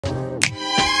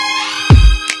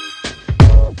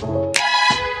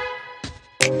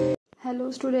Hello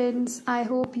students, I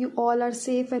hope you all are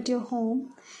safe at your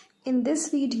home. In this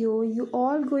video, you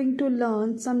all going to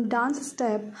learn some dance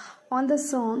step on the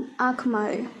song Aankh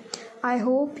Maarey. I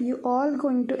hope you all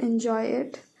going to enjoy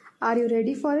it. Are you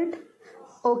ready for it?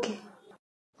 Okay.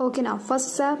 Okay, now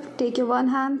first step, take your one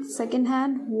hand, second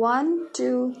hand, 1,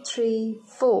 2, 3,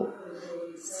 4.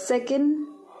 Second,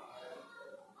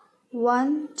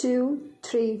 1, 2,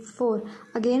 3, 4.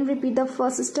 Again repeat the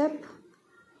first step.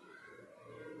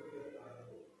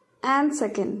 And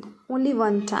second, only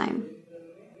one time.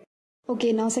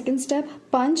 Okay, now second step,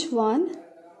 punch 1,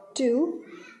 2,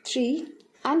 3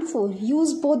 and 4.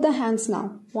 Use both the hands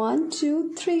now. 1,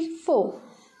 2, 3, 4.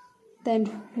 Then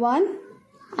 1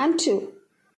 and 2.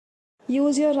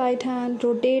 Use your right hand,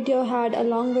 rotate your head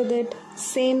along with it.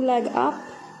 Same leg up,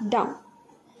 down.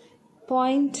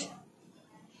 Point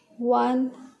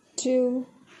 1, 2,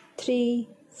 3,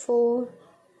 4,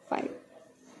 5.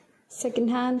 Second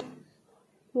hand.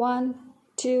 1,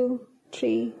 2,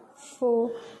 3,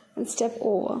 4 and step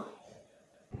over.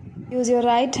 Use your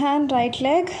right hand, right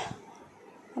leg,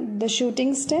 the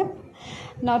shooting step.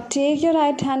 Now take your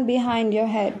right hand behind your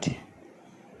head.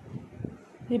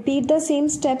 Repeat the same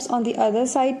steps on the other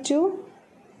side too.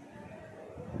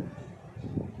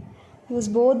 Use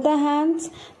both the hands.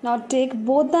 Now take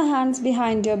both the hands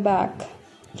behind your back.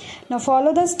 Now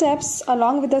follow the steps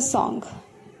along with the song.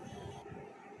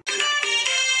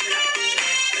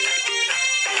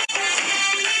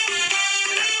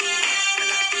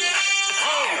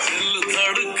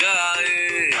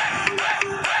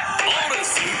 और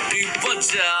सीटी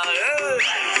बजा